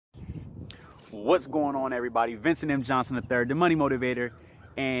What's going on, everybody? Vincent M. Johnson III, the Money Motivator,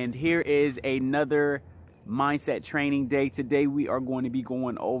 and here is another mindset training day. Today we are going to be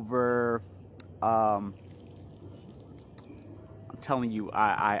going over I'm telling you,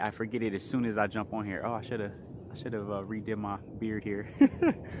 I forget it as soon as I jump on here. Oh, I should have redid my beard here.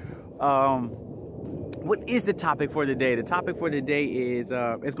 What is the topic for today? The topic for today is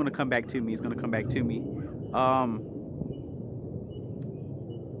it's going to come back to me. It's going to come back to me.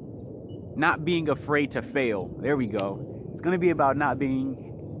 Not being afraid to fail. There we go. It's going to be about not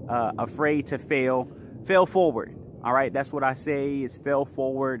being afraid to fail. Fail forward. All right. That's what I say is fail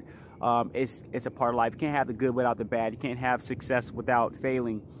forward. It's a part of life. You can't have the good without the bad. You can't have success without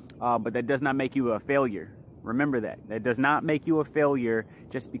failing. But that does not make you a failure. Remember that. That does not make you a failure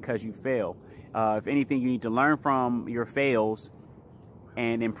just because you fail. If anything, you need to learn from your fails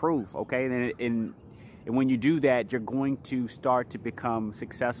and improve. Okay. And when you do that, you're going to start to become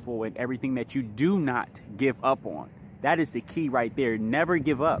successful in everything that you do not give up on. That is the key right there. Never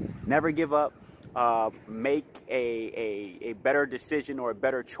give up. Never give up. Make a better decision or a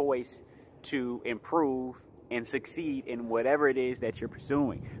better choice to improve and succeed in whatever it is that you're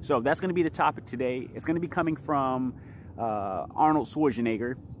pursuing. So that's going to be the topic today. It's going to be coming from Arnold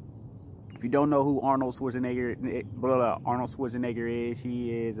Schwarzenegger. If you don't know who Arnold Schwarzenegger is,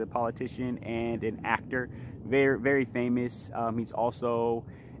 he is a politician and an actor, very, very famous. He's also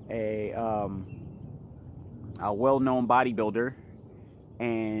a well-known bodybuilder,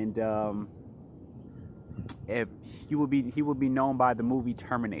 and he will be known by the movie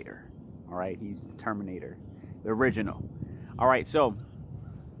Terminator. All right, he's the Terminator, the original. All right, so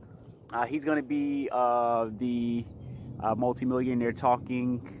he's going to be the multimillionaire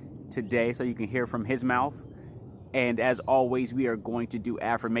talking today, so you can hear from his mouth. And as always, we are going to do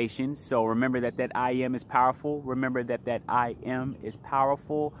affirmations. So remember that I am is powerful. Remember that I am is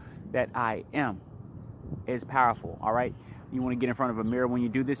powerful. That I am is powerful. All right. You want to get in front of a mirror when you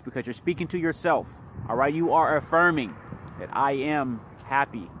do this because you're speaking to yourself. All right. You are affirming that I am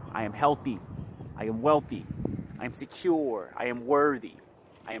happy. I am healthy. I am wealthy. I am secure. I am worthy.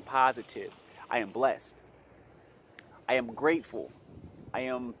 I am positive. I am blessed. I am grateful. I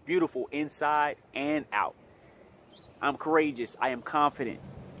am beautiful inside and out. I'm courageous. I am confident.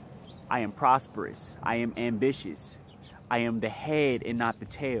 I am prosperous. I am ambitious. I am the head and not the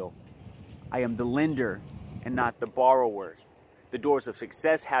tail. I am the lender and not the borrower. The doors of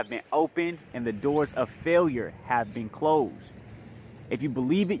success have been opened and the doors of failure have been closed. If you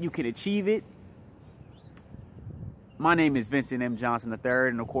believe it, you can achieve it. My name is Vincent M. Johnson III,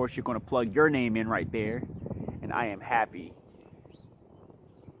 and of course, you're going to plug your name in right there. And I am happy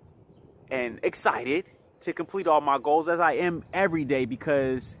and excited to complete all my goals, as I am every day,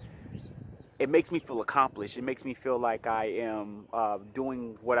 because it makes me feel accomplished. It makes me feel like I am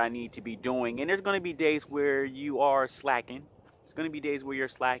doing what I need to be doing. And there's going to be days where you are slacking. There's going to be days where you're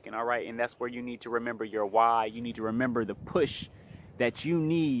slacking, all right? And that's where you need to remember your why. You need to remember the push that you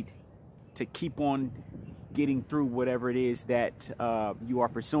need to keep on getting through whatever it is that you are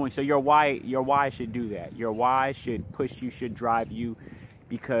pursuing. So your why should do that. Your why should push you, should drive you,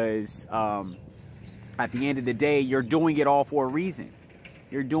 because at the end of the day, you're doing it all for a reason.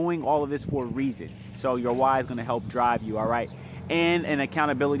 You're doing all of this for a reason. So your why is going to help drive you, all right? And an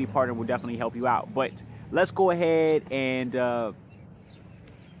accountability partner will definitely help you out. But let's go ahead and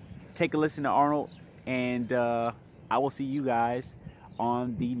take a listen to Arnold, and I will see you guys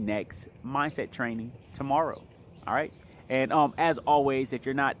on the next mindset training tomorrow, all right? And as always, if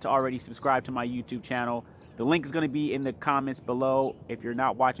you're not already subscribed to my YouTube channel, the link is going to be in the comments below if you're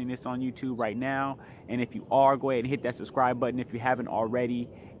not watching this on YouTube right now. And if you are, go ahead and hit that subscribe button if you haven't already,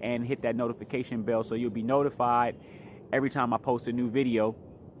 and hit that notification bell so you'll be notified every time I post a new video.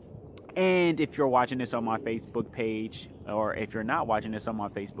 And if you're watching this on my Facebook page, or if you're not watching this on my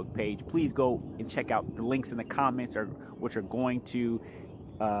Facebook page, please go and check out the links in the comments, which are going to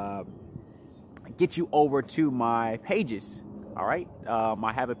get you over to my pages. All right.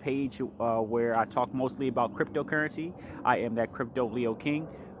 I have a page where I talk mostly about cryptocurrency. I am that Crypto Leo King.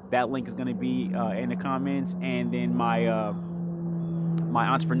 That link is going to be in the comments, and then my my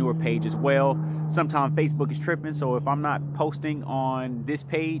entrepreneur page as well. Sometimes Facebook is tripping, so if I'm not posting on this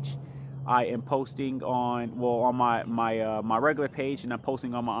page, I am posting on my regular page, and I'm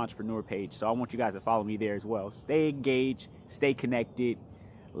posting on my entrepreneur page. So I want you guys to follow me there as well. Stay engaged, stay connected,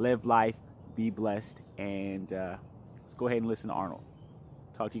 live life, be blessed, and let's go ahead and listen to Arnold.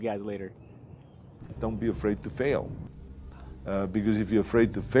 Talk to you guys later. Don't be afraid to fail. Because if you're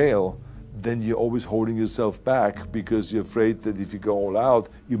afraid to fail, then you're always holding yourself back because you're afraid that if you go all out,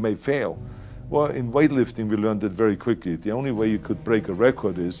 you may fail. Well, in weightlifting, we learned that very quickly. The only way you could break a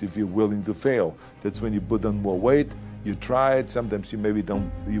record is if you're willing to fail. That's when you put on more weight, you try it. Sometimes you maybe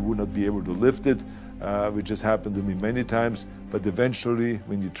you would not be able to lift it, which has happened to me many times. But eventually,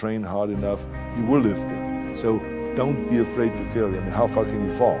 when you train hard enough, you will lift it. So don't be afraid to fail. I mean, how far can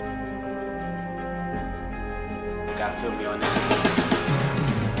you fall? You gotta feel me on this.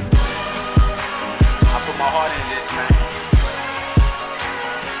 I put my heart into this, man.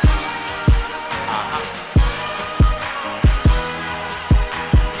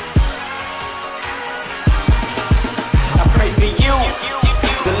 I pray for you.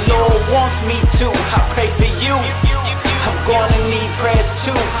 The Lord wants me to. I pray for you. I'm gonna need prayers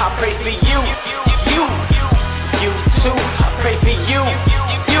too. I pray for you. You too. I pray for you.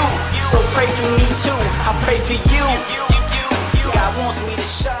 So pray for me too. I pray for you. God wants me to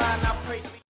shine. I pray for you.